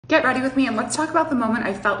Get ready with me and let's talk about the moment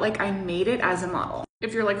I felt like I made it as a model.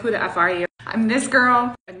 If you're like, who the F are you? I'm this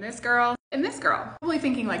girl, and this girl, and this girl. Probably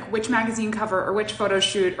thinking like which magazine cover or which photo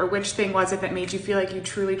shoot or which thing was it that made you feel like you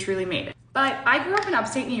truly, truly made it. But I grew up in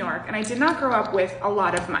upstate New York and I did not grow up with a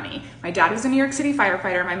lot of money. My dad was a New York City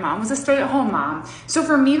firefighter. My mom was a stay-at-home mom. So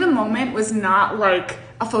for me, the moment was not like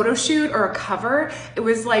a photo shoot or a cover. It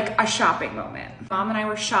was like a shopping moment. Mom and I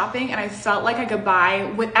were shopping and I felt like I could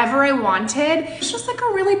buy whatever I wanted. It's just like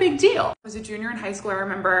a really big deal. I was a junior in high school, I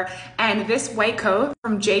remember, and this white coat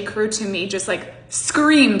from J. Crew to me just like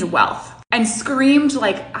screamed wealth and screamed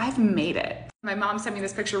like, I've made it. My mom sent me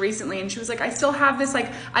this picture recently and she was like, I still have this,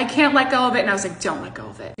 like, I can't let go of it. And I was like, don't let go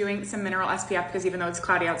of it. Doing some mineral SPF because even though it's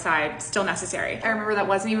cloudy outside, still necessary. I remember that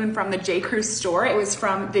wasn't even from the J. Crew store. It was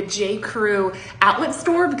from the J. Crew outlet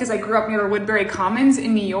store because I grew up near Woodbury Commons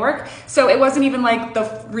in New York. So it wasn't even like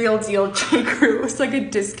the real deal J. Crew. It was like a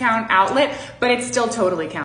discount outlet, but it still totally counts.